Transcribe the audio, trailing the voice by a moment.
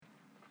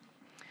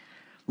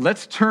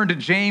Let's turn to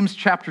James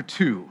chapter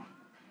 2,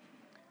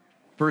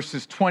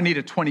 verses 20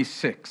 to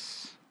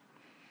 26.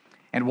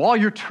 And while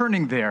you're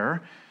turning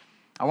there,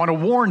 I want to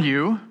warn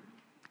you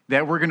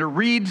that we're going to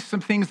read some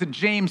things that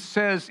James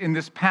says in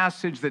this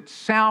passage that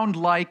sound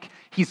like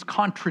he's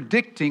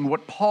contradicting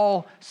what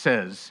Paul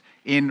says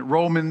in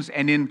Romans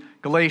and in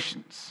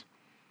Galatians.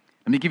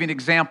 Let me give you an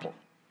example.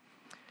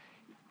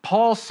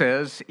 Paul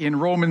says in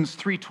Romans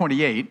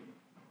 3:28,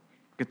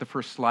 get the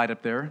first slide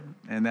up there,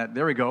 and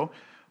there we go.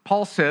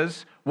 Paul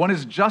says, one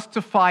is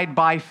justified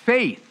by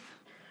faith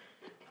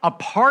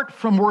apart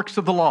from works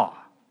of the law.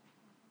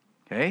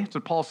 Okay, so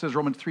Paul says,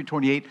 Romans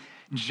 3:28.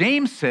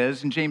 James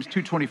says in James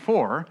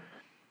 2:24,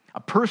 a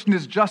person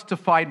is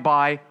justified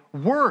by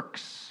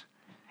works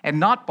and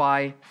not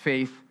by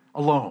faith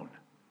alone.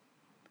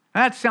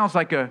 That sounds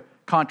like a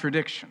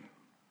contradiction.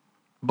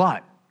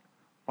 But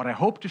what I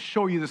hope to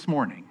show you this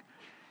morning,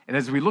 and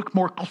as we look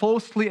more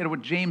closely at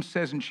what James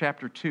says in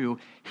chapter 2,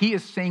 he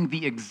is saying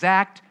the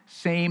exact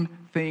same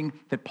thing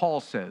that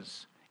Paul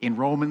says in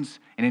Romans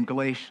and in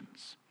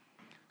Galatians.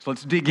 So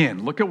let's dig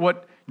in. Look at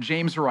what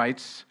James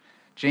writes,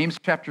 James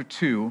chapter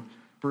 2,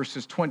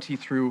 verses 20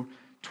 through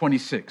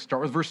 26.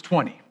 Start with verse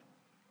 20.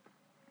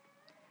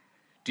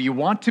 Do you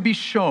want to be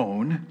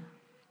shown,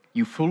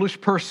 you foolish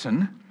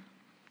person,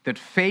 that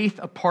faith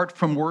apart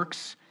from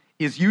works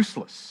is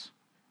useless?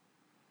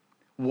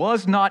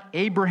 Was not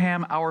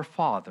Abraham our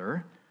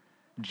father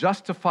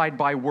justified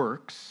by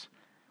works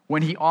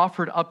when he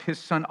offered up his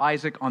son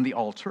Isaac on the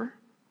altar?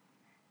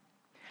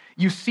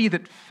 You see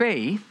that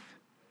faith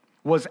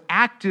was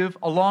active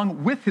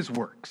along with his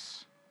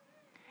works,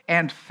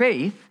 and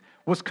faith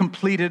was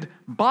completed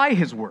by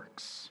his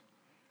works.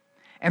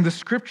 And the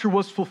scripture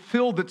was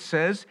fulfilled that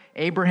says,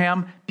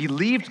 Abraham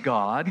believed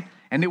God,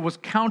 and it was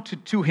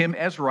counted to him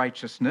as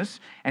righteousness,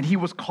 and he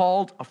was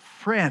called a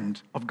friend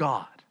of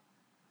God.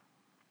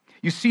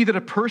 You see that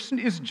a person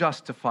is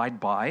justified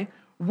by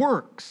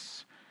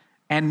works,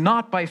 and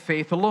not by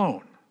faith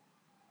alone.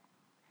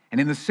 And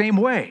in the same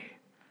way,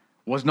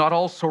 was not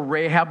also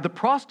Rahab the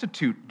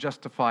prostitute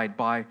justified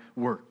by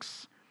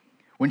works,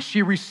 when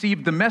she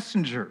received the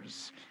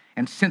messengers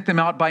and sent them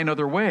out by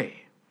another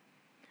way?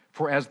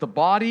 For as the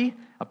body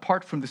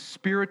apart from the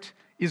spirit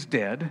is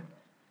dead,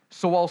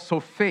 so also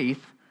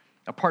faith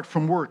apart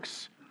from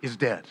works is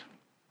dead.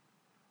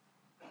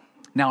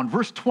 Now in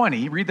verse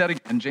 20, read that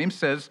again. James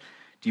says,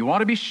 do you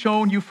want to be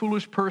shown, you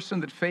foolish person,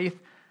 that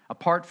faith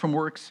apart from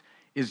works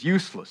is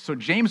useless? So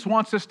James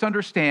wants us to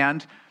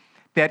understand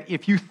that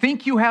if you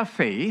think you have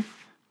faith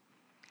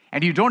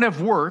and you don't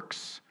have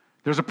works,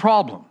 there's a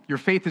problem. Your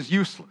faith is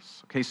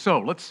useless. Okay, so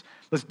let's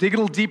dig a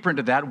little deeper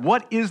into that.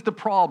 What is the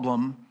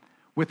problem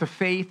with a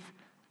faith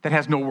that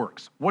has no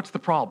works? What's the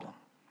problem?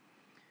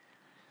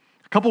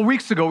 A couple of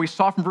weeks ago, we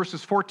saw from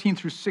verses 14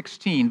 through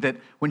 16 that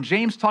when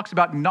James talks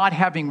about not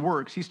having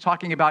works, he's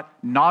talking about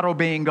not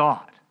obeying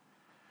God.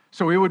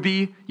 So you'd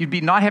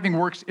be not having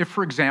works if,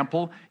 for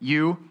example,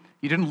 you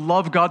didn't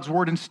love God's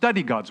word and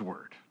study God's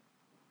word.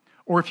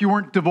 Or if you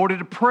weren't devoted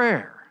to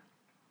prayer,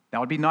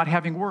 that would be not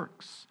having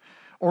works.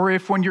 Or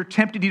if when you're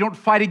tempted, you don't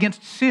fight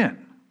against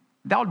sin,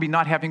 that would be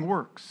not having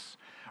works.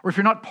 Or if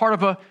you're not part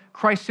of a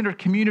Christ-centered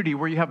community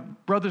where you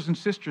have brothers and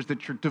sisters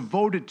that you're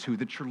devoted to,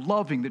 that you're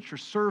loving, that you're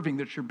serving,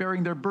 that you're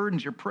bearing their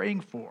burdens, you're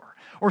praying for.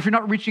 Or if you're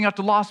not reaching out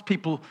to lost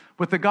people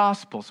with the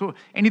gospel. So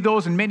any of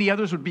those and many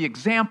others would be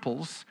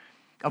examples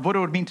of what it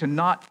would mean to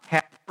not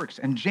have works.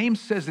 And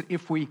James says that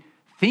if we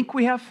think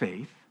we have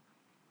faith,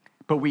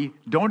 but we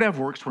don't have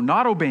works, we're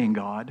not obeying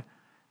God,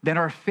 then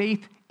our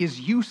faith is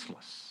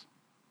useless.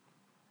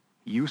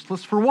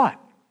 Useless for what?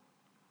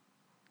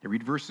 You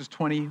read verses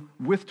 20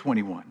 with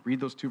 21. Read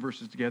those two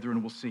verses together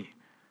and we'll see.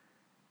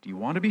 Do you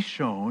want to be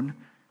shown,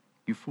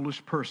 you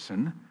foolish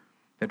person,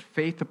 that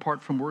faith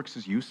apart from works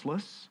is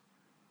useless?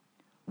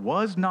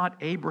 Was not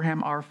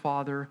Abraham our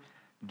father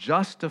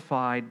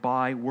justified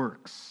by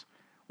works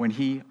when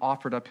he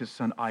offered up his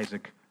son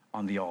Isaac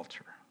on the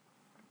altar?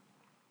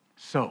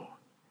 So,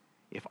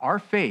 if our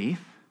faith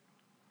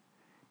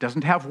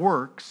doesn't have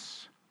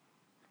works,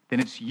 then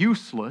it's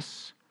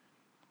useless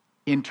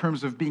in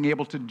terms of being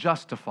able to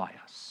justify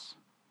us.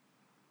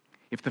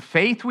 If the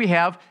faith we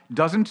have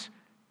doesn't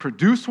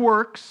produce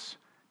works,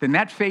 then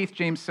that faith,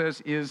 James says,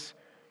 is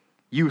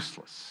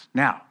useless.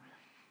 Now,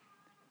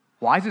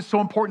 why is it so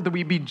important that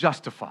we be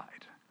justified?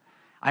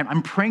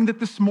 I'm praying that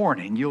this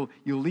morning you'll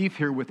leave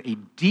here with a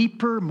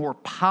deeper, more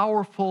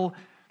powerful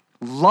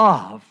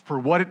love for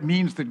what it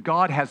means that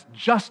God has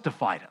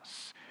justified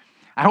us.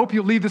 I hope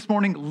you'll leave this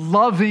morning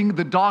loving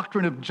the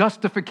doctrine of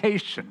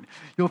justification.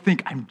 You'll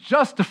think, I'm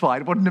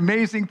justified. What an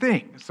amazing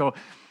thing. So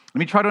let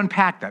me try to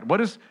unpack that. What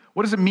does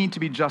it mean to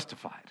be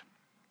justified?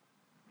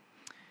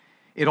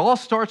 It all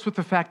starts with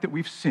the fact that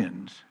we've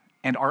sinned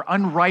and are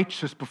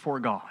unrighteous before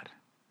God.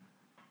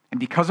 And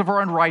because of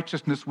our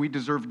unrighteousness, we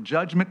deserve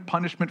judgment,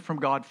 punishment from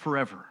God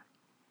forever.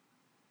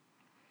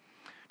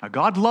 Now,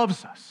 God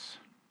loves us,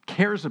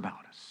 cares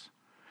about us.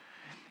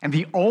 And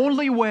the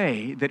only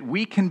way that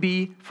we can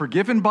be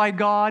forgiven by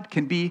God,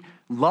 can be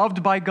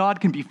loved by God,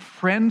 can be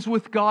friends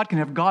with God, can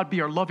have God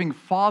be our loving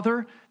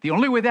Father. The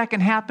only way that can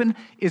happen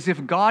is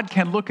if God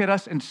can look at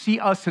us and see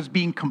us as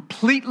being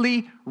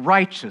completely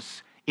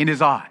righteous in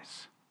His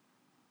eyes.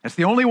 That's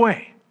the only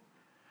way.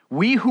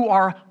 We who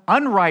are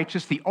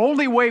unrighteous, the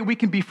only way we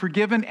can be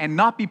forgiven and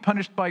not be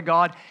punished by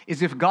God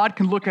is if God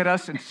can look at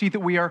us and see that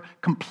we are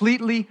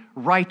completely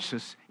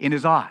righteous in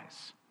His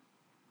eyes.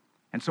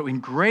 And so in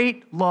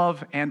great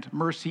love and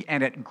mercy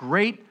and at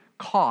great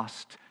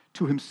cost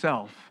to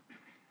Himself,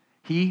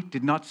 He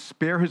did not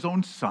spare His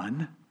own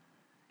Son.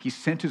 He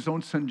sent His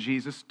own Son,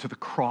 Jesus, to the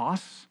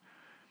cross.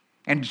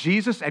 And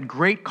Jesus, at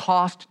great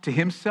cost to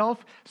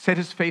Himself, set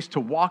His face to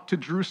walk to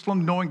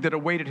Jerusalem, knowing that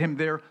awaited Him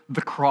there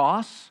the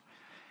cross.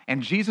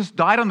 And Jesus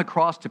died on the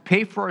cross to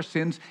pay for our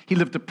sins. He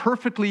lived a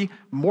perfectly,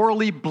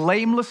 morally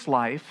blameless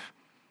life.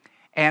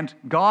 And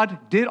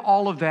God did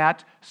all of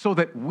that so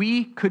that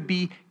we could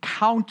be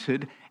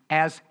counted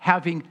as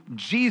having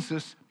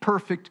Jesus'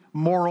 perfect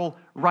moral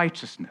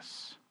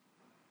righteousness.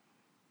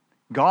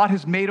 God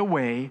has made a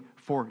way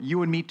for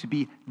you and me to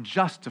be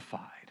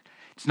justified.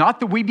 It's not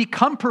that we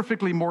become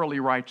perfectly morally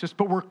righteous,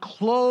 but we're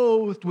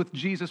clothed with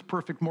Jesus'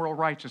 perfect moral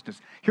righteousness.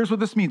 Here's what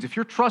this means. If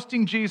you're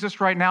trusting Jesus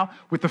right now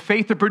with the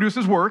faith that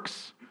produces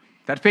works,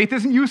 that faith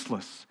isn't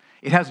useless.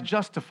 It has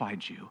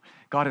justified you.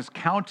 God has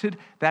counted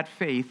that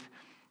faith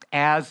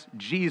as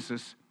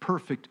Jesus'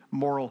 perfect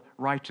moral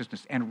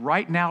righteousness. And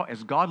right now,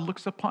 as God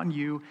looks upon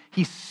you,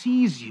 He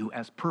sees you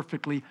as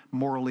perfectly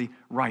morally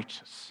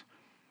righteous.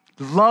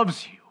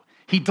 Loves you.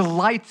 He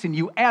delights in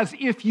you as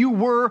if you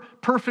were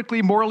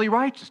perfectly morally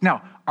righteous.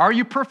 Now, are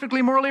you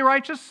perfectly morally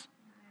righteous?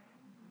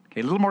 Okay,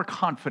 a little more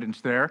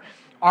confidence there.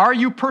 Are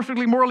you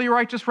perfectly morally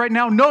righteous right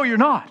now? No, you're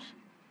not.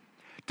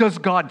 Does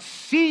God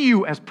see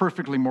you as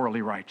perfectly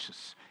morally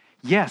righteous?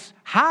 Yes.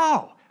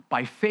 How?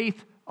 By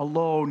faith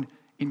alone,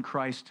 in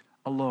Christ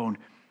alone.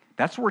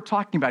 That's what we're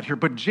talking about here.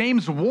 But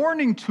James'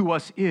 warning to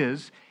us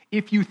is,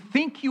 if you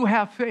think you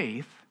have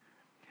faith,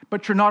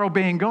 but you're not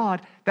obeying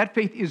God, that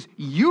faith is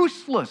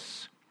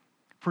useless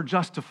for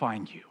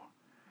justifying you.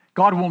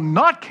 God will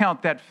not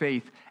count that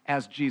faith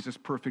as Jesus'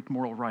 perfect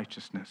moral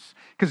righteousness.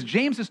 Because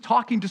James is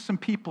talking to some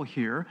people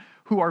here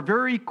who are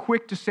very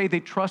quick to say they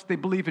trust, they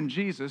believe in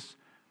Jesus,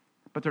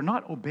 but they're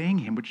not obeying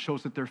Him, which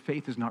shows that their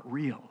faith is not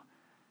real.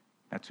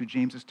 That's who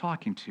James is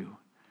talking to.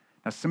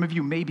 Now, some of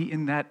you may be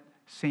in that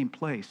same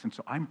place, and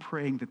so I'm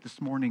praying that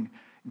this morning,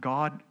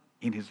 God,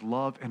 in His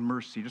love and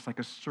mercy, just like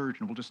a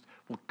surgeon,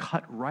 will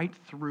cut right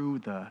through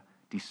the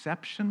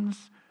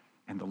deceptions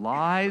and the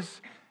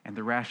lies and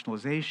the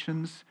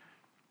rationalizations,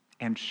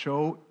 and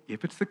show,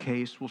 if it's the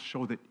case, will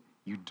show that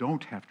you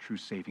don't have true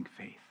saving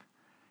faith.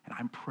 And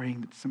I'm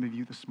praying that some of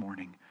you this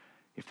morning,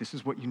 if this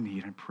is what you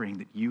need, I'm praying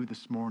that you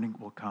this morning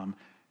will come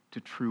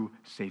to true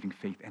saving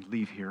faith and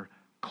leave here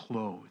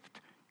clothed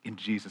in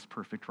Jesus'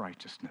 perfect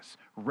righteousness,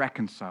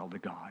 reconciled to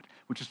God,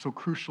 which is so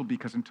crucial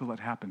because until that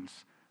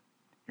happens,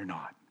 you're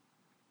not.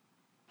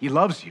 He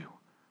loves you,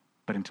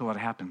 but until that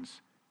happens,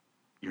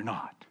 you're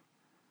not.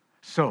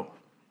 So,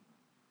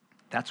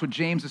 that's what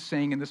James is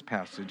saying in this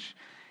passage,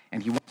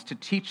 and he wants to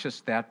teach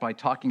us that by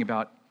talking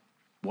about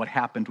what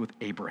happened with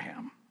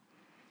Abraham.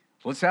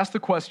 So let's ask the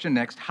question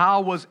next, how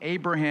was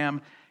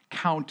Abraham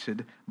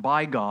counted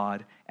by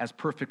God as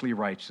perfectly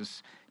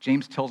righteous?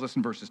 James tells us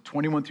in verses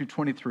 21 through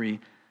 23,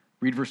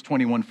 read verse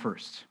 21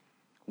 first.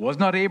 Was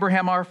not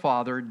Abraham our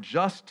father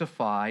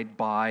justified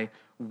by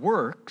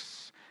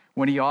works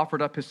when he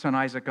offered up his son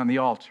Isaac on the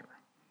altar?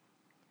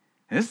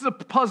 And this is a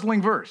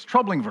puzzling verse,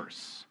 troubling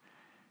verse.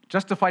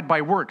 Justified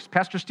by works.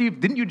 Pastor Steve,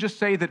 didn't you just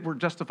say that we're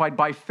justified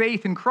by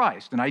faith in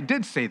Christ? And I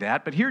did say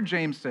that, but here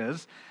James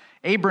says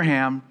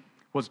Abraham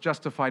was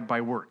justified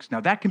by works.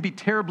 Now that can be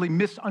terribly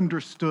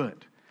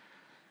misunderstood.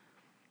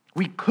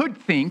 We could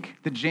think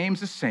that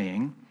James is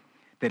saying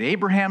that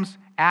Abraham's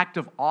act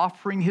of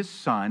offering his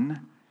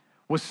son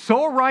was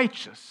so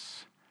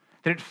righteous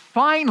that it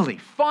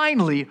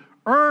finally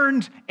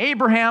earned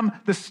Abraham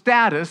the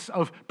status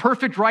of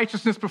perfect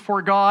righteousness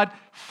before God.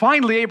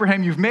 Finally,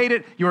 Abraham, you've made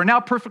it. You are now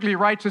perfectly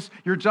righteous.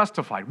 You're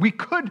justified. We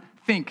could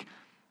think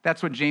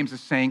that's what James is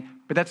saying,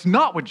 but that's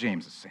not what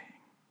James is saying.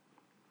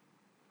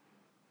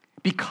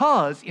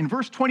 Because in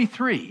verse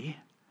 23,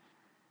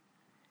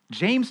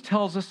 James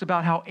tells us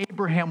about how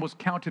Abraham was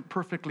counted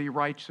perfectly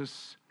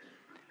righteous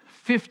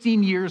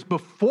 15 years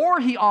before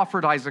he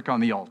offered Isaac on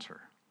the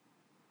altar,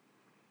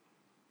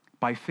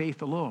 by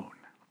faith alone.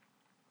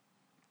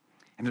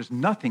 And there's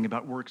nothing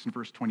about works in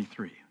verse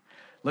 23.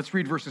 Let's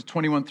read verses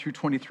 21 through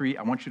 23.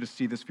 I want you to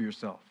see this for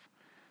yourself.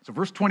 So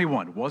verse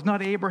 21, was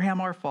not Abraham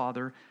our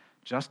father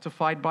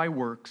justified by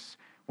works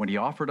when he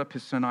offered up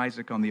his son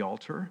Isaac on the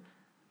altar?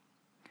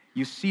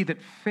 You see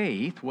that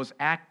faith was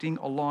acting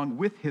along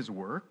with his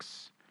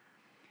works,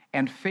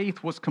 and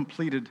faith was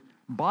completed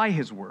by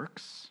his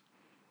works,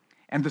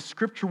 and the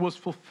scripture was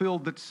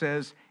fulfilled that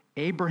says,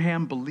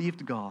 Abraham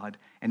believed God,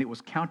 and it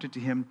was counted to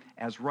him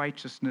as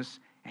righteousness,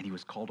 and he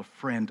was called a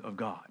friend of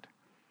God.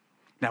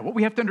 Now, what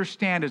we have to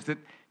understand is that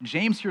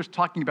James here is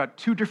talking about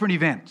two different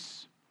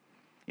events.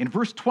 In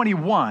verse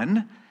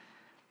 21,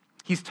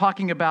 He's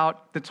talking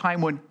about the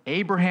time when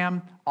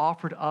Abraham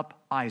offered up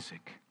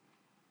Isaac.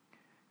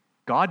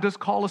 God does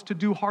call us to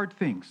do hard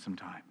things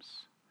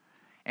sometimes.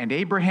 And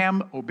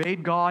Abraham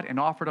obeyed God and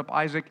offered up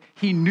Isaac.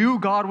 He knew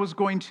God was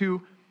going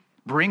to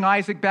bring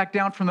Isaac back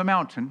down from the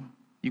mountain.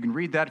 You can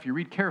read that if you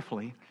read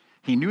carefully.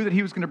 He knew that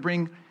he was going to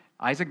bring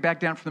Isaac back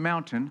down from the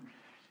mountain.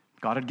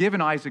 God had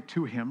given Isaac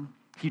to him.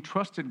 He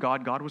trusted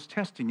God. God was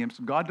testing him.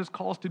 So God does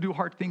call us to do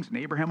hard things, and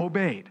Abraham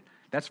obeyed.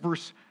 That's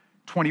verse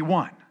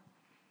 21.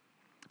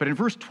 But in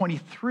verse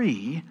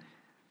 23,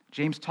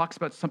 James talks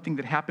about something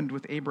that happened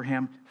with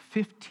Abraham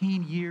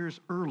 15 years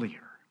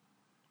earlier.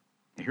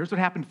 Now, here's what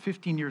happened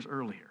 15 years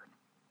earlier.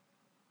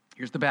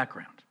 Here's the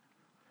background.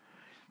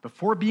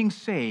 Before being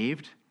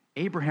saved,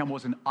 Abraham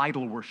was an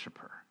idol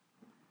worshiper.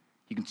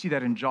 You can see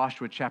that in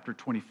Joshua chapter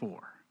 24.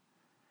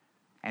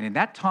 And in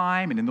that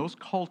time and in those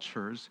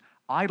cultures,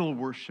 idol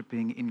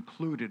worshiping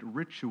included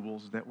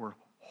rituals that were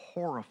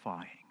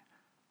horrifying,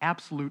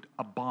 absolute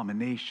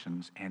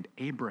abominations, and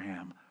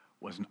Abraham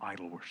was an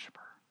idol worshiper.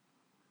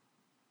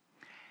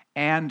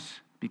 And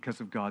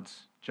because of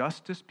God's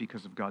justice,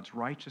 because of God's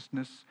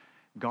righteousness,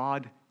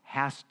 God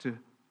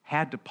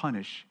had to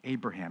punish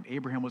Abraham.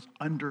 Abraham was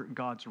under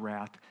God's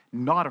wrath,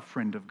 not a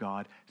friend of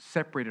God,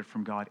 separated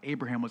from God.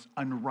 Abraham was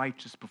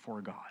unrighteous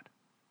before God.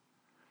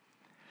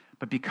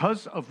 But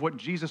because of what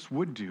Jesus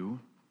would do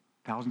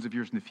thousands of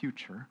years in the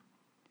future,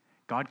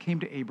 God came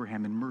to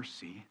Abraham in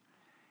mercy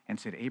and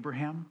said,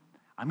 Abraham,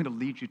 I'm going to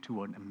lead you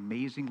to an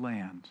amazing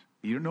land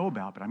you don't know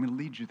about, but I'm going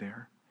to lead you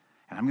there,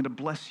 and I'm going to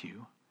bless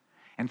you.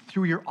 And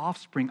through your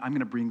offspring, I'm going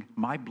to bring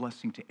my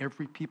blessing to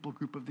every people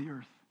group of the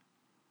earth.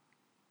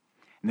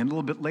 And then a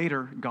little bit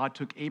later, God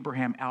took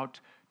Abraham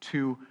out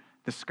to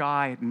the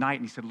sky at night,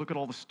 and he said, look at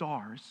all the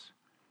stars.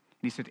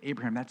 And he said,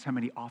 Abraham, that's how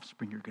many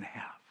offspring you're going to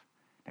have.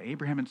 Now,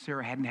 Abraham and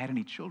Sarah hadn't had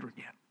any children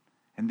yet,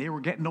 and they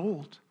were getting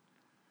old.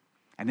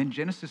 And then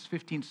Genesis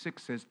 15:6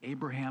 says,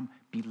 Abraham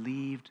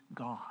believed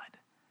God,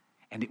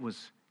 and it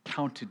was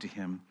counted to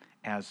him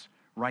as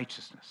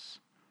righteousness.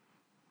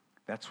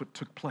 That's what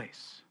took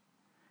place.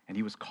 And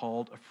he was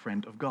called a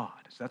friend of God.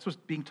 So that's what's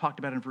being talked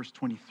about in verse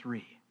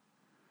 23.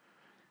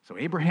 So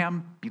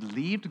Abraham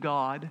believed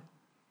God,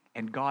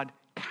 and God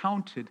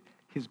counted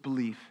his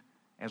belief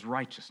as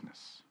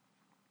righteousness.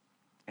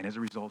 And as a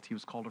result, he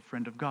was called a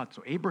friend of God.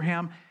 So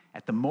Abraham,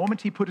 at the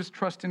moment he put his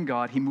trust in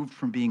God, he moved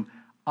from being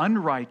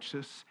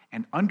unrighteous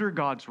and under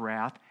God's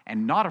wrath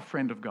and not a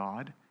friend of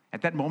God.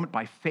 At that moment,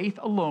 by faith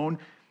alone,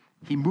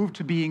 he moved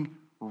to being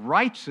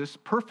righteous,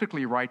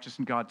 perfectly righteous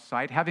in God's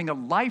sight, having a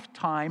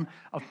lifetime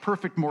of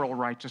perfect moral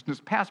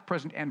righteousness, past,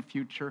 present, and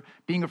future,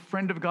 being a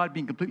friend of God,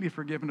 being completely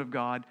forgiven of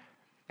God.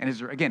 And is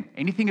there, again,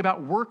 anything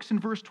about works in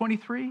verse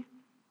 23?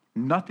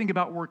 Nothing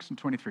about works in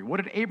 23.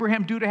 What did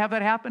Abraham do to have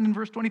that happen in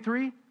verse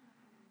 23?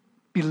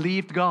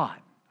 Believed God,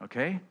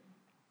 okay?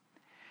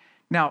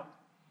 Now,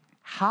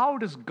 how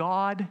does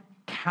God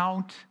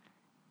count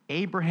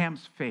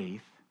Abraham's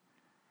faith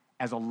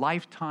as a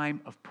lifetime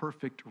of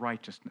perfect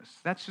righteousness?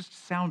 That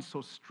just sounds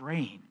so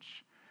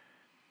strange.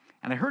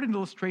 And I heard an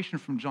illustration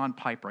from John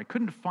Piper. I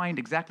couldn't find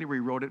exactly where he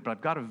wrote it, but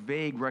I've got a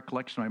vague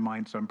recollection in my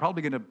mind, so I'm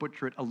probably going to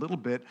butcher it a little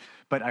bit,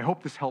 but I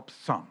hope this helps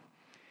some.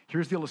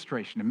 Here's the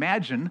illustration.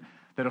 Imagine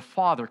that a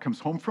father comes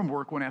home from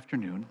work one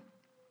afternoon,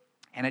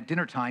 and at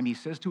dinner time, he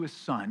says to his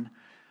son,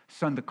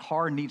 the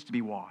car needs to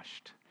be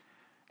washed.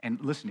 And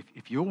listen,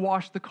 if you'll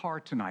wash the car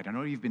tonight, I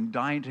know you've been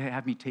dying to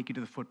have me take you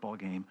to the football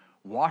game.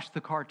 Wash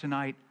the car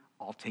tonight,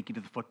 I'll take you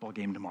to the football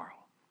game tomorrow.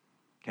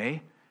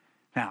 Okay?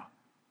 Now,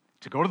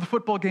 to go to the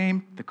football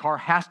game, the car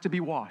has to be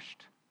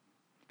washed.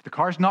 If the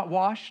car's not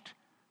washed,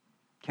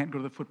 can't go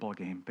to the football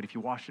game. But if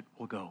you wash it,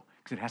 we'll go,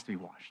 because it has to be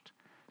washed.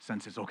 Son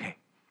says, okay.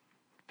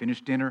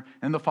 Finish dinner,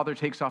 and the father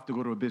takes off to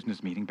go to a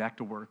business meeting, back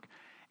to work.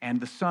 And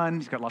the son,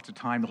 he's got lots of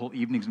time, the whole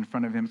evening's in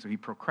front of him, so he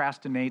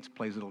procrastinates,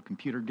 plays little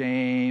computer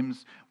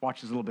games,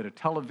 watches a little bit of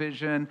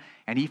television,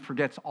 and he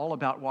forgets all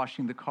about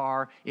washing the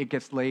car. It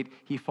gets late,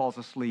 he falls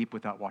asleep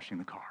without washing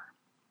the car.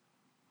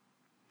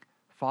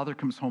 Father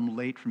comes home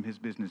late from his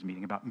business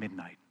meeting, about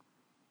midnight,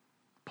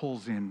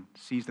 pulls in,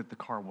 sees that the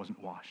car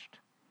wasn't washed,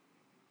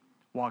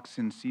 walks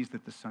in, sees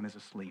that the son is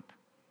asleep.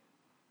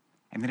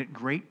 And then at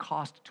great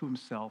cost to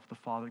himself, the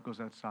father goes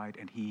outside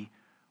and he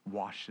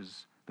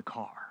washes the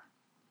car.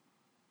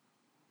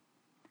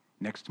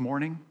 Next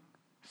morning,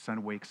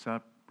 son wakes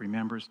up,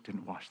 remembers,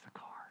 didn't wash the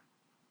car.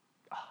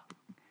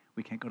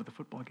 We can't go to the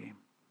football game.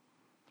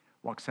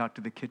 Walks out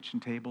to the kitchen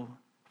table.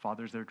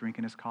 Father's there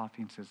drinking his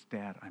coffee and says,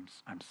 Dad,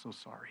 I'm so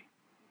sorry.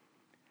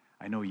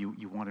 I know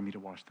you wanted me to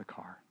wash the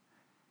car,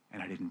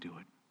 and I didn't do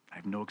it. I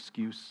have no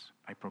excuse.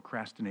 I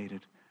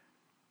procrastinated.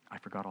 I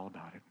forgot all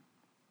about it.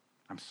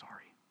 I'm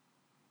sorry.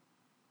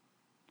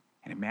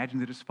 And imagine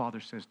that his father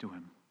says to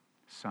him,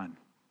 Son,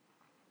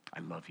 I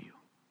love you.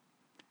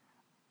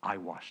 I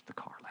washed the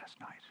car last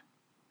night.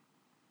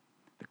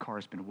 The car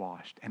has been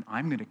washed, and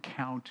I'm going to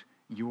count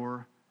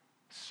your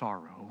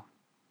sorrow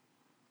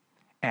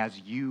as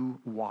you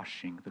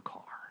washing the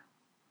car.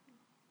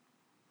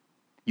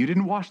 You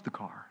didn't wash the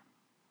car.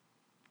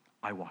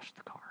 I washed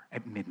the car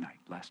at midnight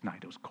last night.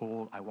 It was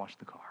cold. I washed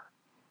the car.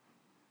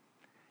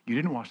 You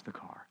didn't wash the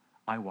car.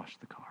 I washed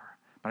the car.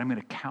 But I'm going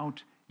to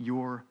count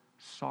your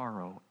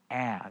sorrow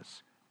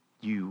as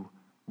you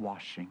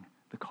washing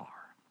the car.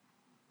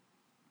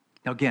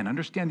 Now again,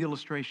 understand the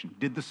illustration.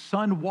 Did the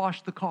son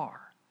wash the car?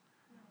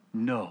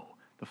 No.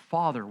 The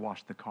Father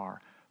washed the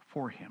car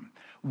for him.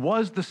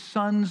 Was the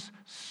son's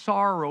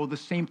sorrow the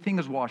same thing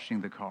as washing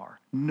the car?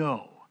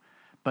 No.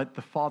 But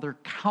the Father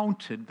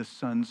counted the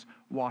son's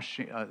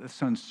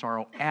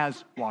sorrow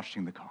as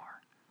washing the car.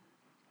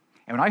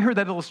 And when I heard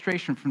that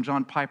illustration from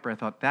John Piper, I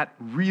thought that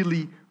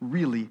really,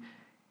 really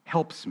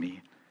helps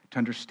me to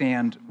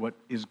understand what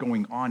is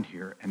going on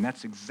here. And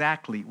that's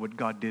exactly what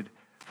God did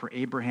for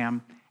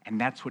Abraham, and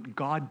that's what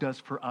God does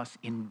for us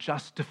in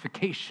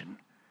justification.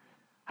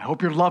 I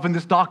hope you're loving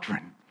this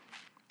doctrine.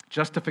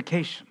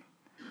 Justification.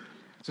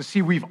 So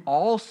see, we've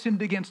all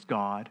sinned against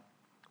God.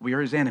 We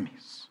are his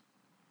enemies.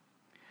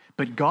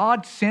 But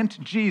God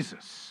sent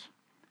Jesus,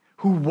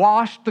 who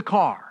washed the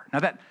car. Now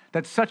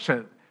that's such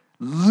a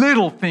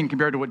little thing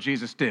compared to what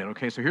Jesus did.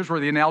 Okay, so here's where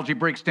the analogy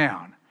breaks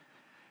down.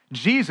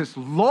 Jesus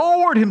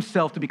lowered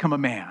himself to become a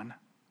man,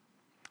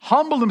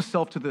 humbled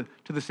himself to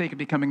the sake of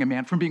becoming a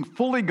man, from being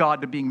fully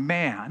God to being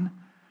man,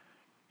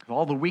 with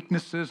all the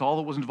weaknesses, all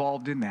that was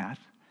involved in that.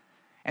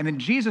 And then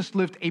Jesus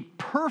lived a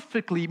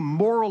perfectly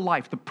moral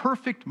life, the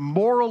perfect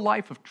moral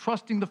life of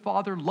trusting the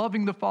Father,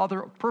 loving the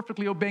Father,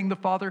 perfectly obeying the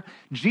Father.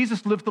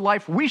 Jesus lived the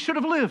life we should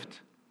have lived.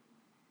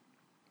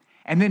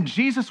 And then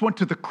Jesus went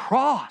to the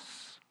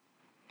cross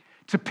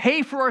to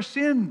pay for our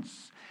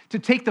sins, to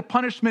take the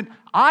punishment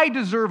I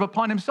deserve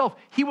upon himself.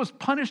 He was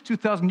punished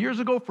 2,000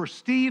 years ago for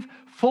Steve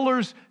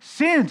Fuller's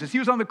sins as he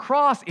was on the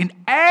cross in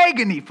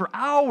agony for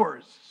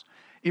hours.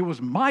 It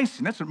was my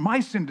sin. That's what my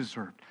sin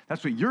deserved.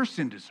 That's what your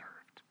sin deserved.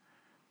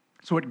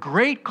 So at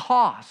great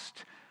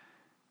cost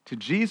to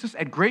Jesus,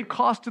 at great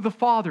cost to the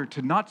Father,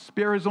 to not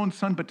spare his own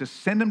son, but to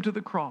send him to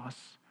the cross,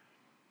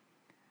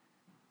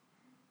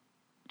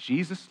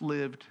 Jesus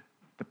lived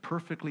the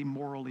perfectly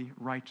morally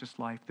righteous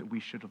life that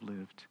we should have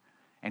lived.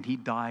 And he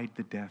died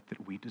the death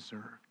that we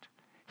deserved.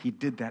 He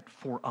did that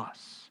for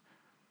us.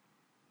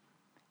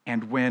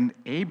 And when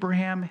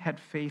Abraham had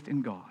faith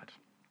in God,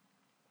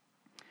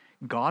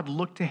 God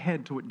looked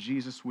ahead to what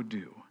Jesus would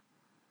do.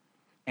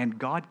 And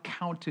God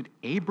counted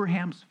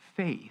Abraham's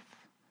faith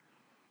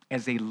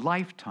as a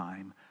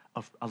lifetime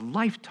of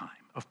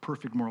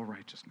perfect moral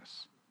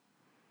righteousness.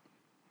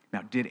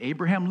 Now, did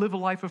Abraham live a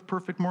life of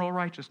perfect moral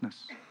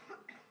righteousness?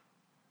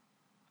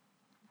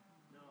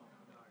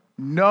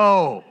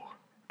 No.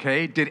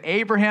 Okay, did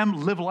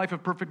Abraham live a life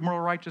of perfect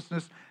moral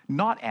righteousness?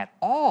 Not at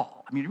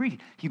all. I mean,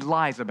 read, he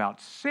lies about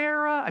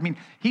Sarah. I mean,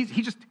 he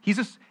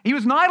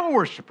was an idol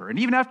worshiper. And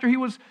even after he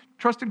was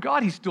trusted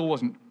God, he still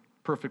wasn't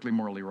perfectly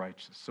morally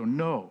righteous. So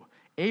no,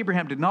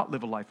 Abraham did not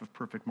live a life of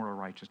perfect moral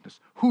righteousness.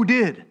 Who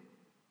did?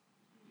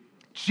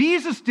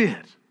 Jesus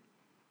did.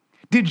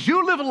 Did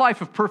you live a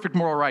life of perfect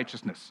moral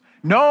righteousness?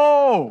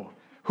 No.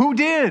 Who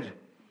did?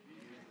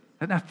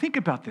 Now think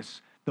about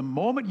this. The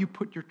moment you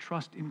put your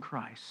trust in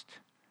Christ,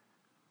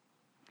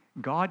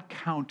 God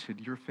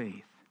counted your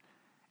faith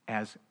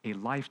as a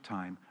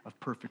lifetime of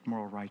perfect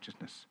moral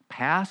righteousness.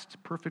 Past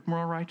perfect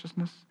moral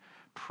righteousness,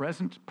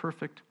 present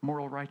perfect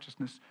moral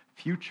righteousness,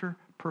 future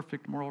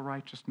perfect moral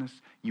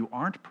righteousness. You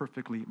aren't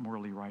perfectly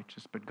morally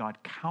righteous, but God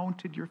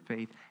counted your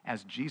faith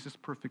as Jesus'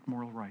 perfect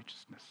moral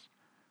righteousness.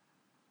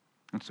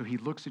 And so he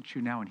looks at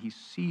you now and he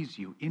sees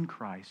you in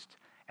Christ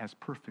as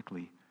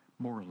perfectly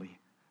morally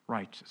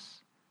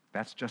righteous.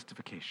 That's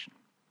justification.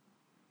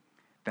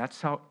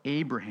 That's how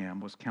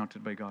Abraham was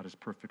counted by God as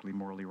perfectly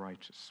morally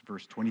righteous.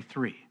 Verse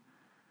 23.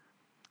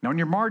 Now in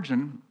your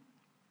margin,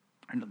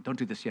 don't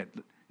do this yet.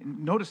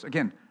 Notice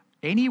again,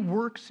 any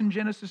works in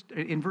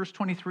in verse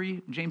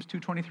 23, James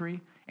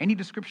 2:23, any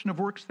description of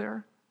works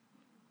there?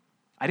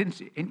 I didn't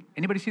see.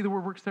 Anybody see the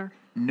word works there?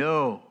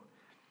 No.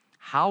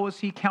 How was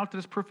he counted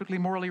as perfectly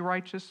morally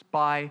righteous?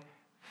 By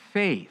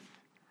faith.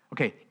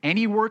 Okay,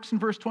 any works in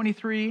verse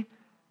 23?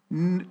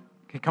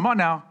 Okay, come on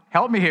now,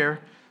 help me here.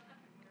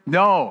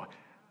 No.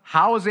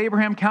 How is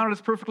Abraham counted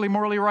as perfectly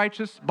morally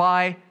righteous?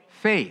 By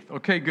faith.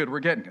 Okay, good, we're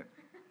getting it.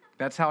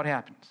 That's how it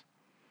happens.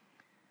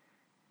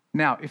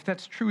 Now, if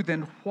that's true,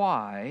 then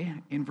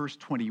why, in verse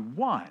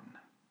 21,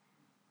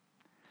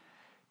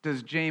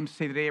 does James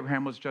say that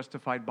Abraham was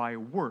justified by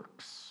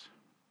works?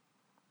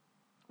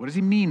 What does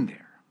he mean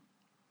there?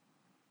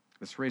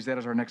 Let's raise that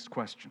as our next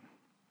question.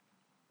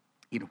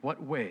 In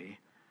what way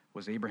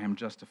was Abraham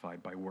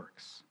justified by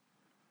works?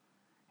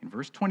 In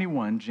verse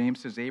 21, James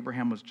says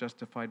Abraham was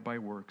justified by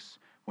works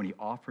when he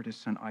offered his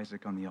son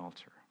Isaac on the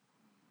altar.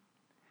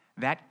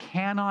 That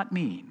cannot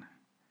mean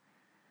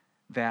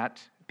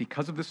that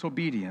because of this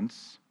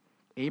obedience,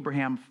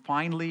 Abraham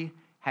finally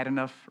had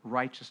enough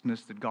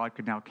righteousness that God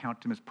could now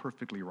count him as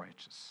perfectly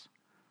righteous.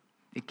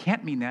 It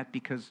can't mean that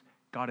because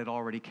God had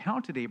already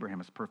counted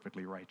Abraham as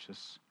perfectly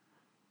righteous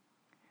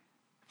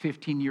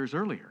 15 years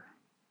earlier,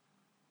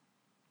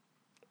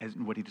 as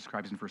what he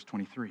describes in verse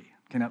 23.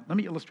 Okay, now let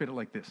me illustrate it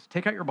like this.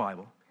 Take out your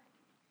Bible.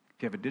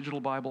 If you have a digital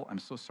Bible, I'm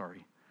so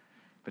sorry.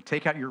 But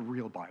take out your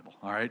real Bible,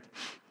 all right?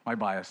 My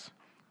bias.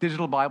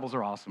 Digital Bibles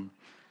are awesome.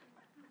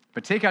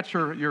 But take out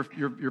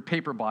your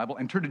paper Bible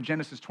and turn to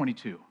Genesis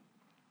 22,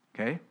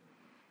 okay?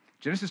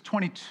 Genesis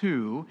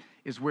 22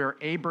 is where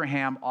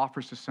Abraham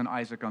offers his son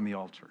Isaac on the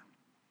altar,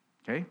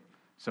 okay?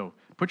 So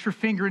put your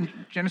finger in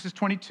Genesis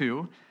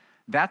 22.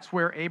 That's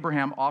where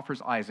Abraham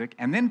offers Isaac.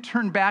 And then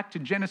turn back to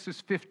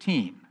Genesis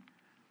 15,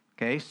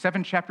 okay,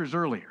 7 chapters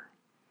earlier.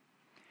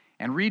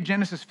 And read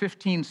Genesis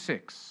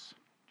 15:6.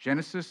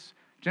 Genesis,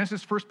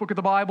 first book of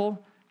the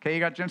Bible. Okay, you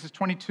got Genesis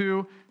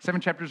 22, 7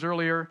 chapters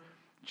earlier.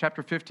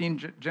 Chapter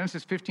 15,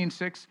 Genesis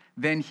 15:6.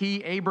 Then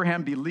he,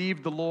 Abraham,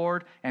 believed the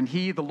Lord, and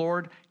he, the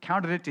Lord,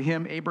 counted it to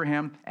him,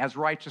 Abraham, as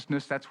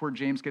righteousness. That's where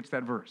James gets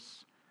that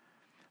verse.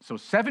 So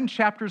 7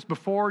 chapters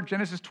before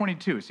Genesis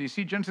 22. So you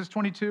see Genesis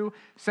 22,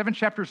 7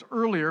 chapters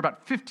earlier,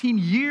 about 15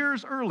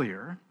 years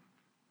earlier,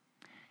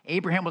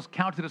 Abraham was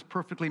counted as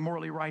perfectly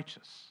morally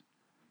righteous.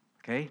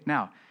 Okay?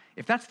 Now,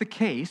 if that's the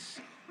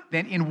case,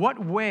 then in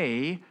what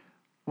way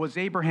was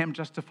Abraham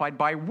justified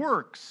by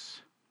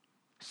works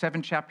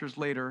 7 chapters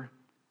later,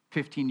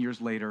 15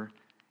 years later,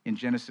 in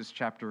Genesis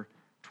chapter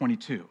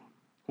 22?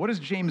 What does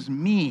James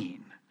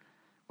mean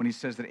when he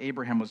says that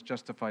Abraham was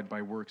justified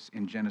by works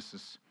in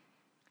Genesis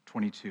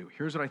 22?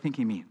 Here's what I think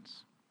he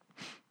means.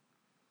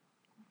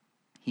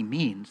 He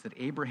means that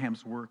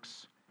Abraham's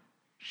works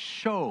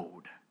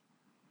showed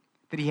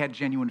that he had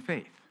genuine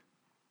faith.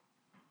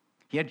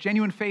 He had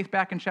genuine faith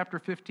back in chapter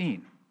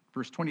 15,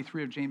 verse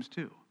 23 of James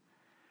 2.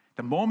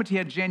 The moment he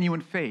had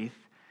genuine faith,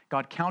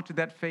 God counted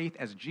that faith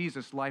as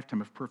Jesus'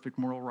 lifetime of perfect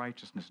moral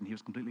righteousness, and he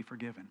was completely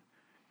forgiven.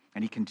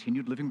 And he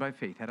continued living by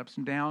faith, had ups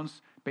and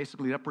downs,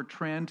 basically an upward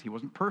trend. He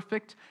wasn't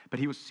perfect, but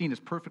he was seen as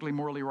perfectly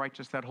morally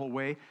righteous that whole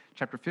way.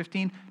 Chapter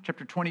 15,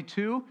 chapter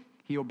 22,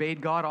 he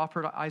obeyed God,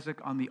 offered Isaac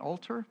on the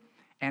altar,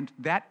 and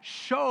that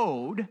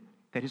showed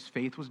that his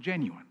faith was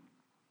genuine.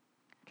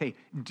 Okay,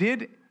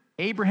 did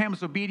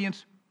Abraham's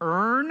obedience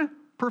earn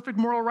perfect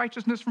moral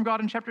righteousness from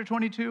God in chapter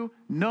 22?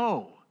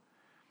 No.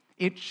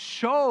 It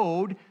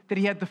showed that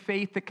he had the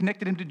faith that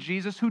connected him to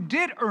Jesus, who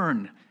did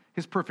earn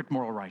his perfect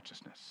moral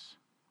righteousness.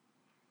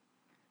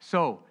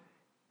 So,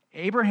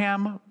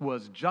 Abraham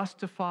was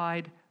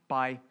justified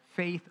by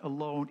faith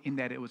alone, in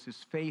that it was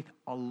his faith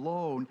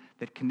alone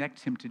that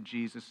connects him to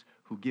Jesus,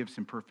 who gives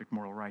him perfect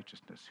moral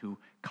righteousness, who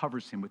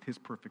covers him with his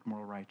perfect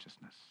moral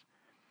righteousness.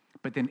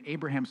 But then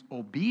Abraham's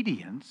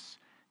obedience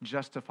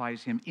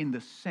justifies him in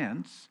the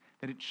sense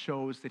that it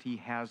shows that he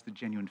has the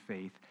genuine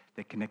faith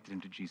that connected him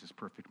to Jesus'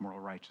 perfect moral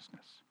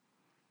righteousness.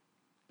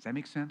 Does that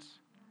make sense?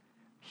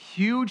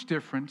 Huge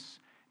difference.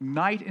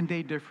 Night and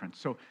day difference.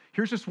 So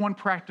here's just one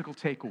practical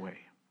takeaway.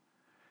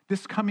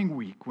 This coming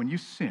week, when you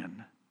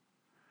sin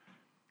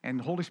and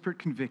the Holy Spirit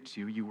convicts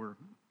you, you were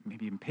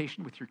maybe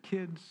impatient with your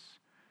kids,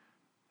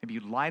 maybe you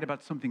lied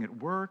about something at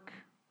work,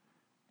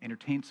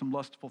 entertained some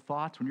lustful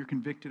thoughts. When you're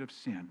convicted of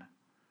sin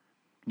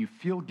and you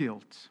feel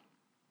guilt,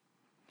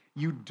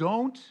 you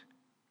don't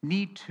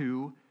need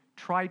to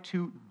try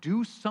to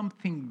do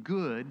something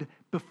good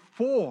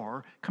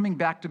before coming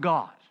back to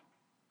God.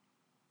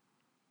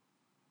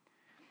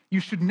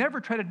 You should never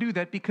try to do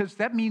that, because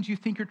that means you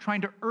think you're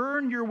trying to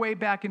earn your way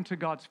back into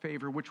God's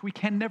favor, which we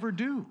can never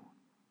do.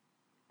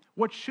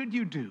 What should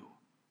you do?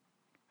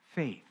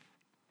 Faith.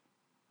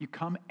 You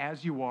come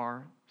as you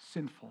are,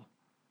 sinful,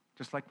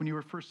 just like when you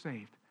were first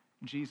saved.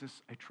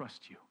 Jesus, I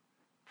trust you.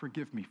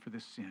 Forgive me for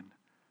this sin.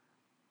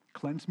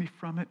 Cleanse me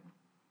from it.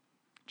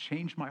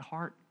 Change my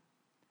heart.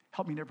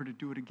 Help me never to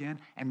do it again.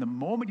 And the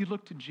moment you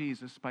look to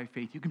Jesus by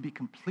faith, you can be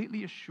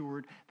completely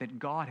assured that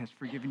God has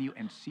forgiven you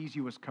and sees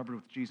you as covered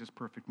with Jesus'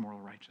 perfect moral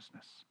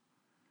righteousness.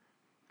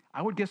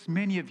 I would guess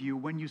many of you,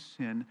 when you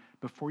sin,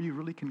 before you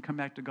really can come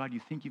back to God, you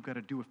think you've got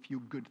to do a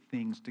few good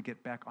things to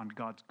get back on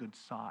God's good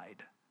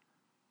side.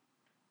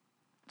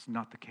 It's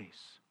not the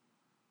case.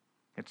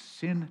 It's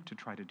sin to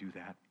try to do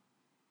that.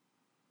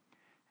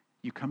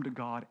 You come to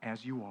God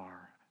as you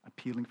are,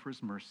 appealing for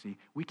his mercy.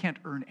 We can't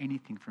earn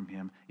anything from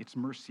him. It's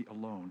mercy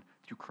alone,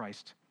 through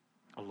Christ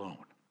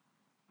alone.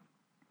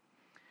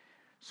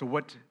 So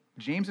what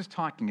James is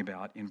talking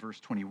about in verse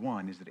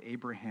 21 is that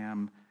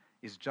Abraham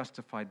is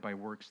justified by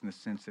works in the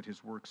sense that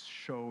his works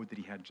showed that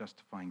he had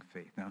justifying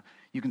faith. Now,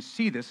 you can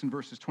see this in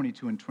verses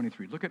 22 and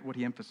 23. Look at what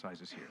he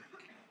emphasizes here.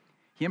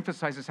 He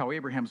emphasizes how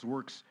Abraham's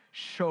works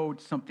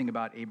showed something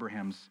about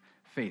Abraham's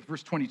faith.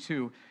 Verse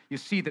 22, you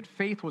see that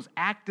faith was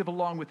active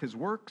along with his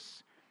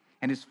works,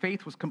 and his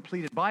faith was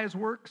completed by his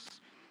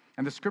works,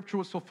 and the scripture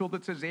was fulfilled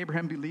that says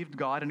Abraham believed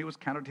God, and it was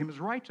counted to him as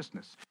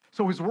righteousness.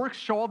 So his works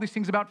show all these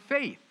things about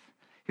faith.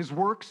 His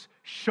works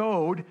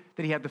showed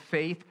that he had the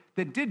faith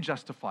that did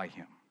justify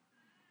him.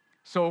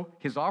 So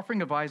his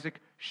offering of Isaac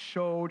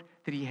showed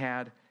that he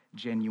had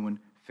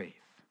genuine faith.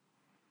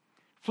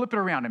 Flip it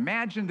around.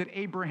 Imagine that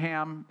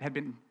Abraham had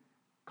been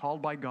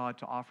called by God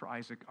to offer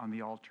Isaac on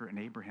the altar, and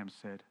Abraham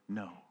said,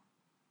 "No,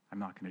 I'm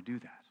not going to do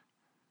that."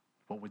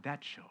 What would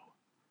that show?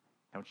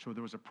 That would show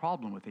there was a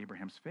problem with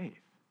Abraham's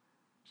faith.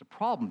 There's a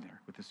problem there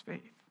with his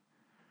faith.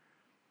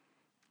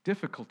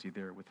 Difficulty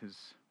there with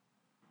his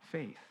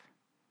faith.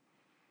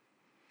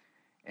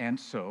 And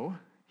so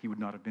he would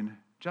not have been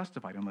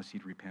justified. Unless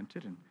he'd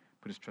repented and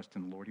put his trust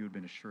in the Lord, he would have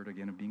been assured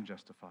again of being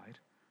justified.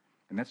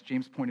 And that's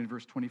James' point in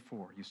verse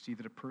 24. You see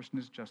that a person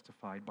is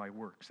justified by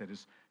works, that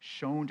is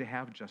shown to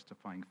have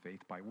justifying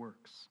faith by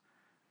works,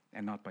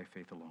 and not by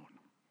faith alone.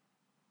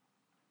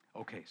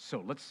 Okay,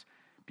 so let's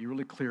be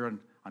really clear on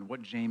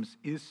what James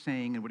is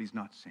saying and what he's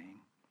not saying.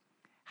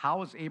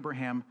 How is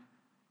Abraham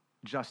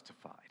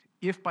justified?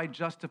 If by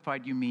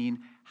justified you mean,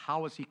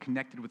 how is he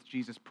connected with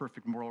Jesus'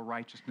 perfect moral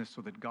righteousness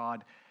so that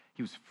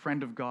he was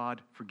friend of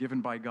God,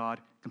 forgiven by God,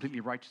 completely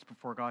righteous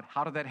before God?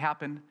 How did that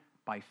happen?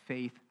 By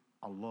faith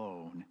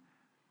alone,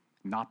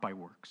 not by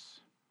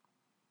works.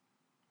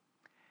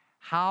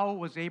 How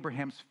was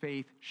Abraham's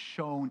faith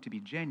shown to be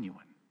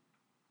genuine?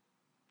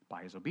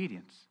 By his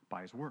obedience,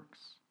 by his works.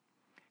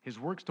 His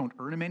works don't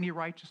earn him any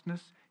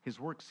righteousness. His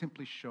works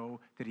simply show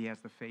that he has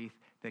the faith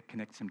that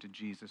connects him to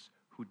Jesus,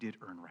 who did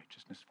earn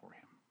righteousness for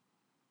him.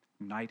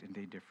 Night and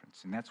day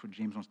difference. And that's what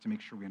James wants to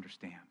make sure we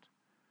understand.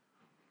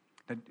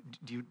 That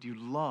do you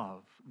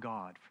love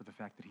God for the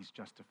fact that he's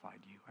justified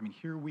you? I mean,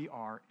 here we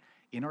are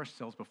in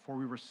ourselves before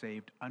we were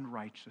saved,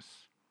 unrighteous,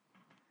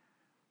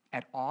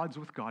 at odds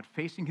with God,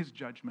 facing his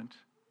judgment,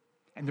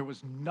 and there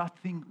was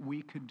nothing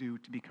we could do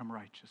to become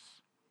righteous.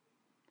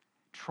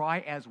 Try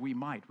as we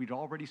might. We'd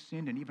already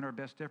sinned, and even our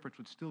best efforts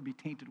would still be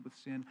tainted with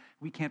sin.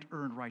 We can't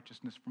earn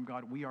righteousness from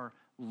God. We are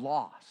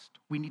lost.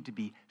 We need to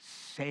be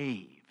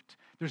saved.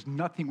 There's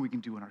nothing we can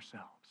do in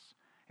ourselves.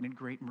 And in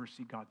great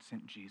mercy, God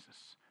sent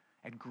Jesus.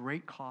 At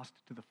great cost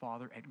to the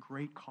Father, at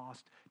great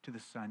cost to the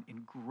Son,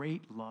 in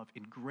great love,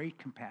 in great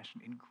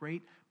compassion, in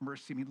great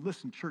mercy. I mean,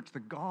 listen, church,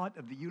 the God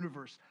of the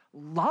universe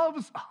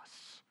loves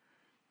us.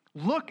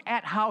 Look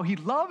at how he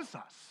loves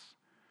us.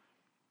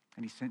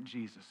 And he sent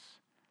Jesus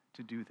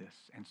to do this.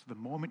 And so the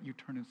moment you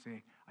turn and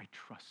say, I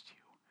trust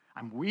you.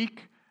 I'm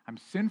weak, I'm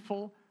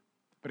sinful,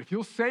 but if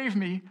you'll save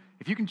me,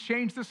 if you can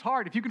change this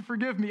heart, if you can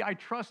forgive me, I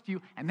trust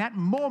you. And that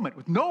moment,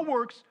 with no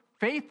works,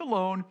 faith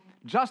alone,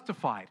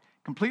 justified,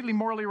 completely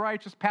morally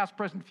righteous, past,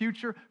 present,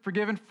 future,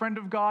 forgiven, friend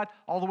of God,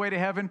 all the way to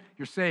heaven,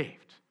 you're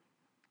saved.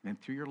 And then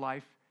through your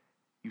life,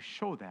 you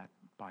show that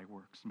by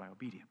works and by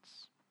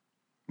obedience.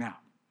 Now,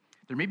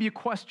 there may be a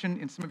question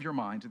in some of your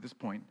minds at this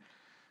point.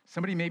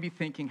 Somebody may be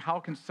thinking, how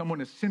can someone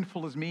as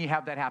sinful as me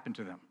have that happen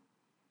to them?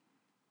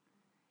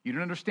 You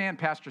don't understand,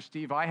 Pastor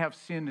Steve. I have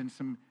sinned in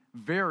some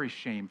very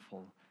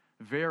shameful,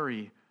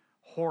 very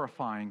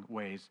horrifying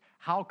ways.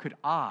 How could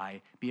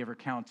I be ever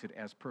counted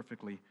as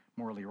perfectly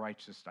morally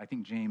righteous? I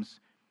think James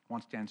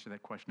wants to answer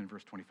that question in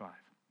verse 25.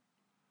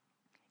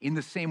 In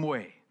the same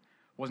way,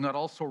 was not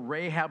also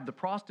Rahab the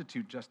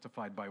prostitute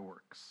justified by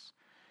works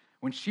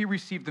when she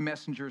received the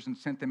messengers and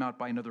sent them out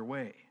by another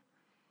way?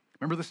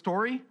 Remember the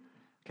story?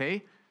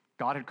 Okay,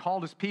 God had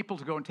called his people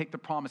to go and take the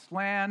promised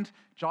land.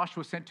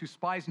 Joshua sent 2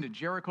 spies into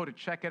Jericho to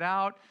check it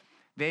out.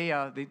 They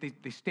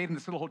stayed in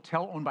this little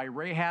hotel owned by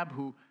Rahab,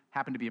 who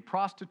happened to be a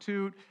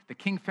prostitute. The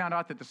king found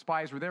out that the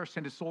spies were there,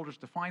 sent his soldiers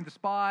to find the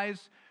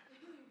spies.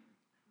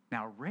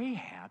 Now,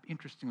 Rahab,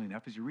 interestingly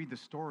enough, as you read the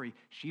story,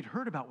 she'd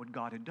heard about what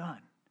God had done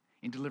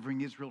in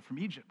delivering Israel from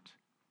Egypt.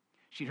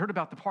 She'd heard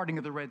about the parting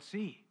of the Red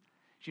Sea.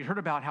 She'd heard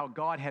about how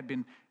God had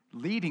been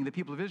leading the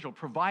people of Israel,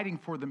 providing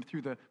for them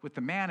with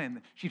the manna.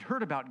 And she'd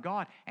heard about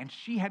God, and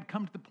she had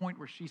come to the point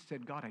where she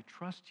said, God, I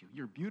trust you.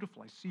 You're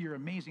beautiful. I see your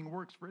amazing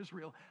works for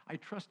Israel. I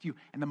trust you.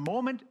 And the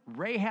moment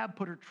Rahab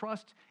put her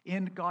trust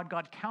in God,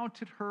 God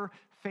counted her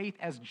faith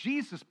as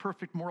Jesus'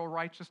 perfect moral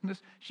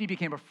righteousness. She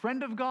became a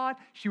friend of God.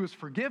 She was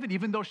forgiven,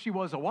 even though she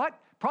was a what?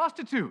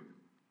 Prostitute.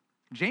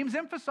 James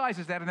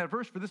emphasizes that in that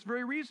verse for this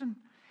very reason.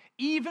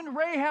 Even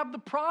Rahab the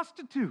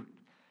prostitute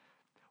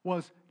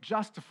was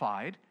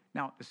justified,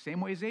 now the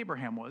same way as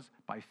Abraham was,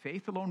 by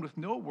faith alone with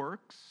no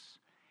works,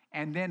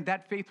 and then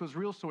that faith was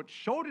real, so it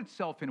showed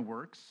itself in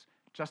works,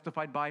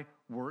 justified by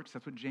works.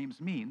 That's what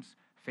James means.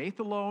 Faith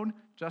alone,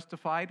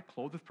 justified,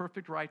 clothed with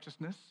perfect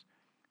righteousness.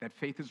 That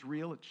faith is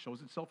real, it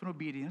shows itself in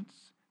obedience.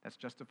 That's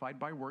justified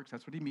by works.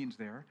 That's what he means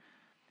there.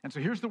 And so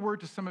here's the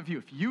word to some of you.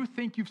 If you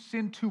think you've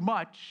sinned too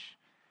much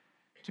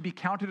to be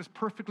counted as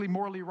perfectly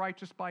morally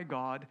righteous by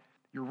God,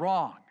 you're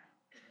wrong.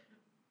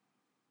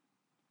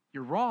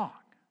 You're wrong.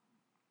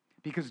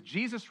 Because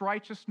Jesus'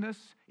 righteousness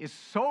is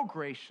so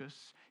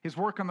gracious, his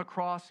work on the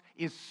cross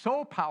is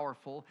so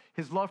powerful,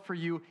 his love for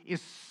you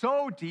is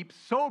so deep,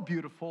 so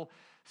beautiful,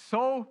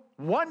 so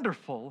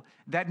wonderful,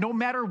 that no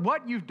matter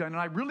what you've done, and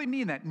I really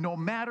mean that, no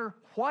matter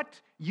what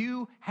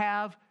you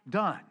have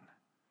done,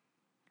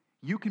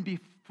 you can be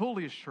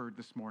fully assured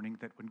this morning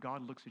that when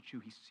God looks at you,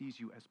 he sees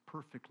you as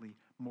perfectly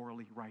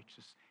morally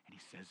righteous, and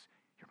he says,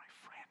 you're my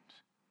friend.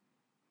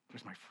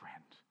 There's my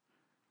friend.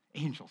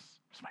 Angels,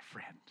 there's my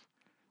friend.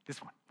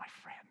 This one, my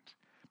friend.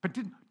 But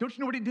don't you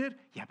know what he did?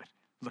 Yeah, but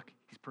look,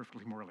 he's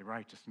perfectly morally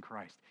righteous in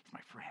Christ. He's my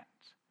friend.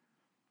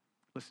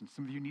 Listen,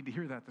 some of you need to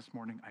hear that this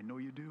morning. I know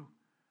you do.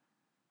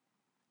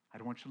 I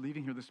don't want you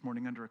leaving here this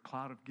morning under a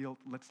cloud of guilt.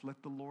 Let's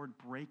let the Lord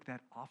break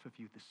that off of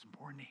you this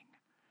morning.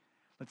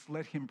 Let's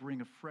let him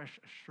bring a fresh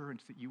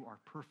assurance that you are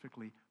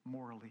perfectly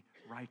morally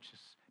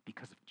righteous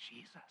because of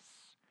Jesus,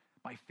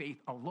 by faith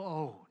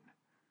alone.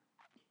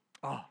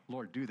 Oh,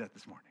 Lord, do that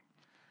this morning.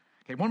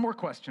 Okay, one more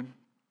question.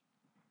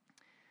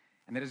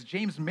 And that is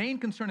James' main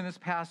concern in this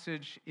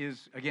passage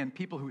is, again,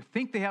 people who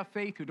think they have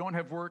faith, who don't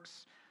have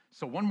works.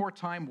 So one more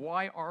time,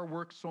 why are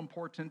works so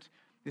important?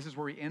 This is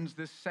where he ends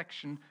this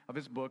section of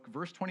his book,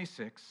 verse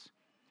 26.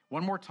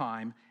 One more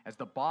time, as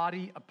the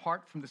body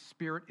apart from the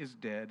spirit is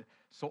dead,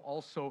 so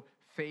also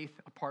faith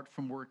apart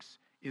from works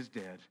is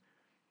dead.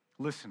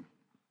 Listen,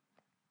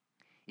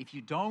 if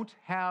you don't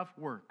have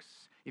works,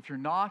 if you're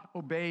not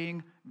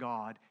obeying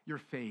God, your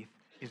faith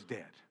is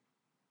dead.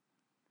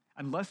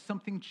 Unless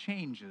something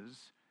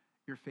changes,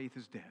 your faith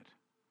is dead.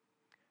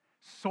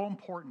 So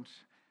important.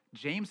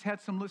 James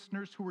had some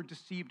listeners who were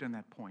deceived on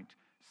that point.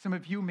 Some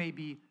of you may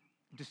be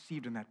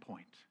deceived on that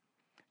point.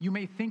 You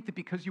may think that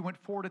because you went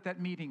forward at that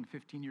meeting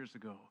 15 years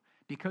ago,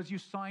 because you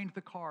signed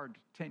the card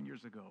 10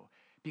 years ago,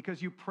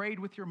 because you prayed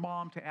with your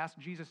mom to ask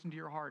Jesus into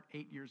your heart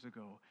 8 years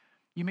ago,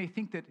 you may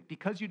think that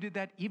because you did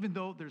that, even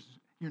though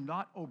you're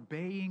not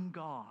obeying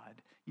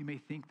God, you may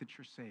think that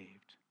you're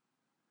saved.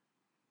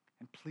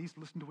 And please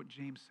listen to what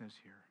James says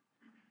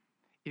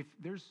here.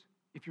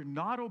 If you're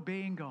not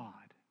obeying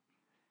God,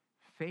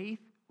 faith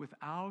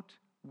without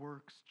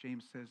works,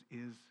 James says,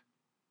 is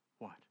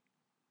what?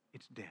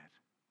 It's dead.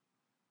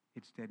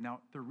 It's dead. Now,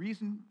 the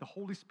reason the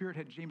Holy Spirit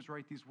had James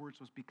write these words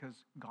was because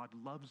God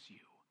loves you.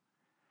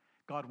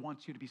 God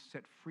wants you to be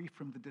set free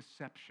from the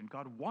deception.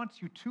 God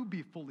wants you to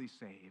be fully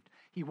saved.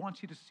 He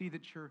wants you to see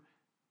that you're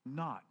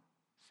not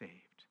saved,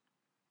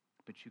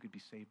 but you could be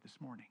saved this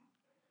morning.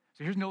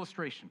 So here's an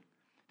illustration.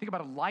 Think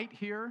about a light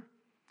here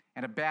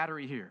and a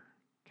battery here,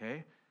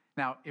 okay?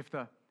 Now, if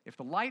the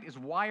light is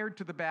wired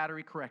to the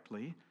battery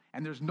correctly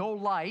and there's no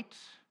light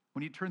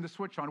when you turn the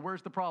switch on,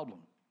 where's the problem?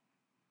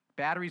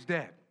 Battery's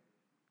dead,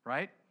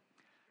 right?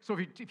 So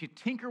if you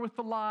tinker with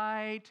the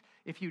light,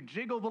 if you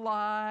jiggle the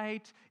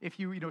light, if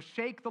you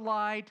shake the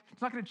light,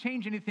 it's not going to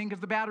change anything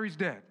because the battery's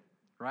dead,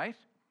 right?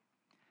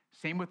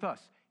 Same with us.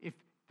 If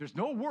there's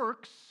no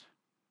works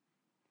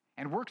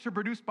and works are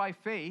produced by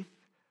faith,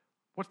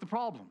 what's the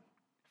problem?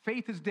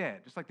 Faith is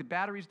dead. Just like the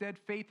battery's dead,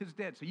 faith is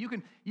dead. So you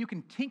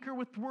can tinker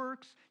with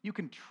works. You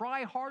can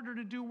try harder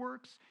to do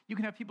works. You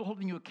can have people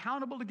holding you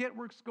accountable to get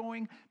works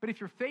going. But if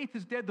your faith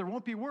is dead, there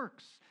won't be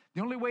works.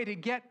 The only way to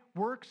get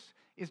works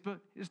is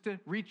to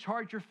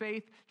recharge your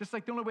faith, just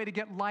like the only way to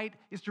get light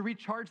is to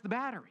recharge the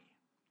battery.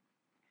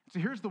 So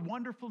here's the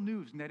wonderful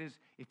news, and that is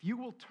if you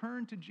will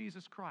turn to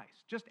Jesus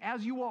Christ, just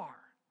as you are,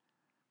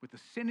 with the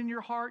sin in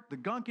your heart, the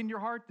gunk in your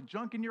heart, the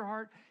junk in your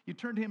heart, you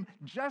turn to him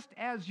just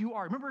as you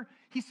are. Remember,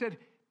 he said,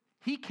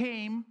 he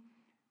came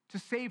to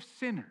save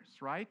sinners,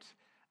 right?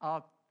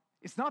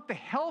 It's not the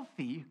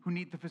healthy who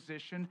need the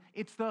physician.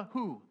 It's the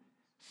who?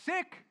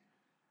 Sick,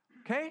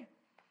 okay?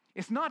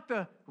 It's not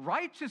the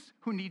righteous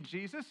who need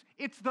Jesus.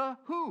 It's the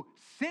who?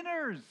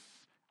 Sinners,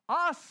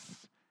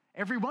 us,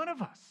 every one of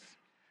us.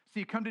 So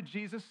you come to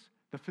Jesus,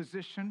 the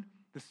physician,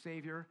 the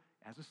Savior,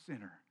 as a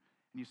sinner.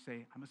 And you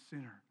say, I'm a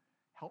sinner.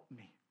 Help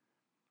me.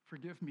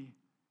 Forgive me.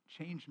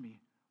 Change me.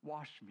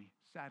 Wash me.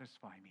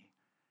 Satisfy me.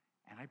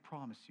 And I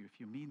promise you, if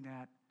you mean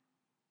that,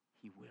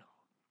 he will.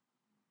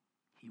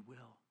 He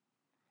will.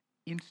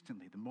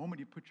 Instantly, the moment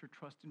you put your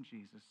trust in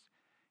Jesus,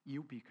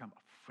 you become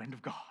a friend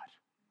of God,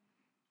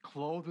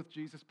 clothed with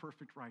Jesus'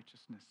 perfect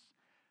righteousness.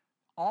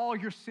 All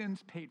your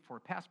sins paid for,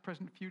 past,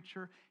 present,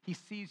 future. He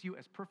sees you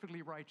as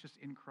perfectly righteous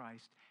in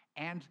Christ.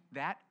 And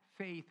that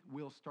faith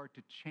will start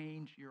to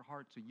change your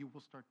heart, so you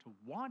will start to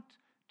want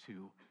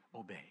to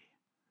obey.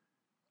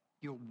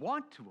 You'll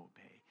want to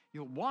obey.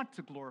 You'll want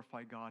to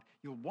glorify God.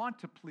 You'll want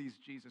to please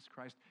Jesus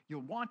Christ.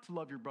 You'll want to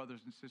love your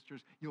brothers and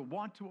sisters. You'll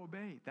want to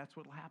obey. That's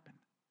what will happen.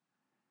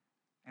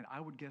 And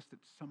I would guess that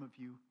some of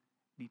you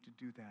need to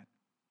do that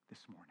this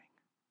morning.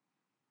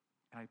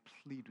 And I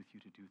plead with you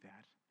to do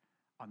that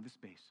on this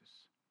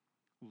basis.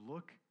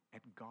 Look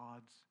at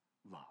God's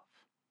love.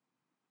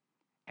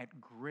 At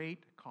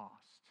great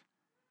cost.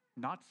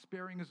 Not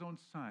sparing his own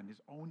son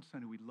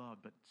who he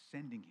loved, but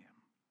sending him.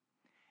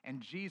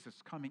 And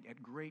Jesus coming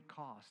at great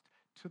cost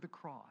to the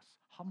cross,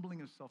 humbling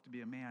himself to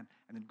be a man,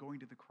 and then going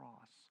to the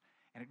cross.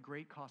 And at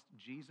great cost,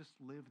 Jesus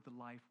lived the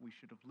life we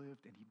should have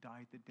lived, and he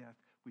died the death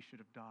we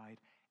should have died.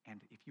 And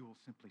if you will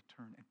simply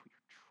turn and put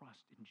your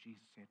trust in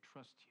Jesus, say, I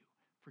trust you,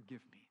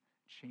 forgive me,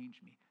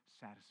 change me,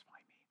 satisfy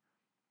me.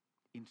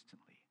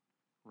 Instantly,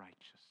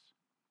 righteous,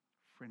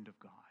 friend of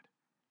God,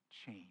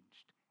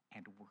 changed,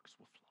 and works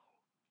will flow.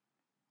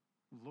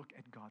 Look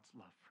at God's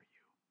love for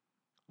you.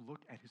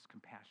 Look at his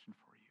compassion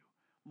for you.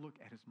 Look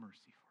at his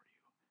mercy for you.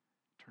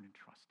 Turn and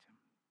trust him.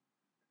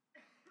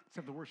 Let's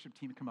have the worship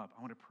team come up.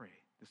 I want to pray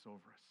this over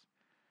us.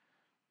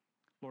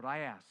 Lord, I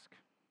ask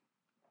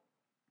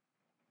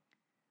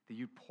that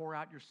you pour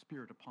out your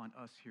Spirit upon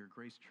us here,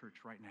 Grace Church,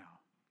 right now.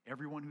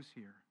 Everyone who's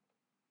here.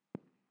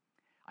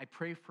 I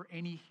pray for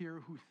any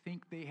here who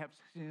think they have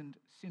sinned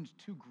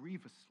too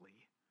grievously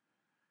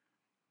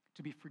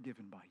to be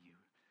forgiven by you,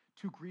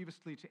 too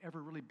grievously to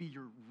ever really be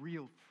your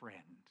real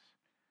friend,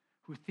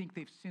 who think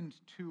they've sinned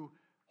too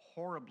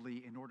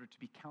horribly in order to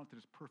be counted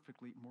as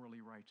perfectly morally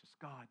righteous.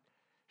 God,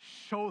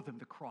 show them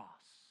the cross.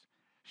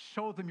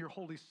 Show them your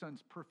Holy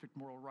Son's perfect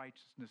moral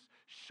righteousness.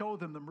 Show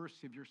them the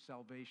mercy of your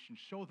salvation.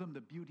 Show them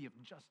the beauty of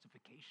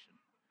justification.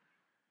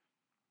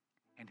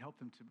 And help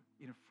them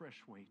to, in a fresh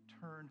way,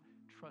 turn,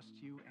 trust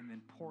you, and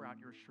then pour out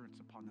your assurance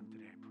upon them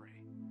today, I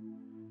pray.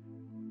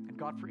 And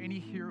God, for any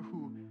here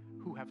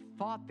who have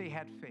thought they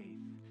had faith,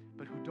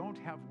 but who don't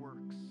have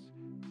works,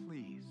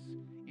 please,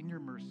 in your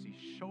mercy,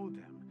 show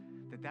them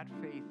that that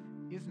faith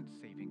isn't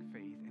saving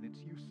faith and it's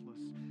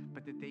useless,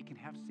 but that they can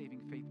have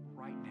saving faith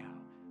right now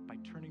by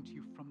turning to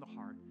you from the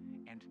heart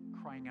and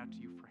crying out to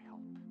you for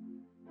help.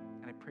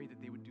 And I pray that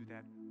they would do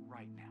that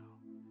right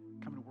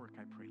now. Come and work,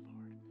 I pray,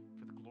 Lord,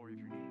 for the glory of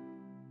your name.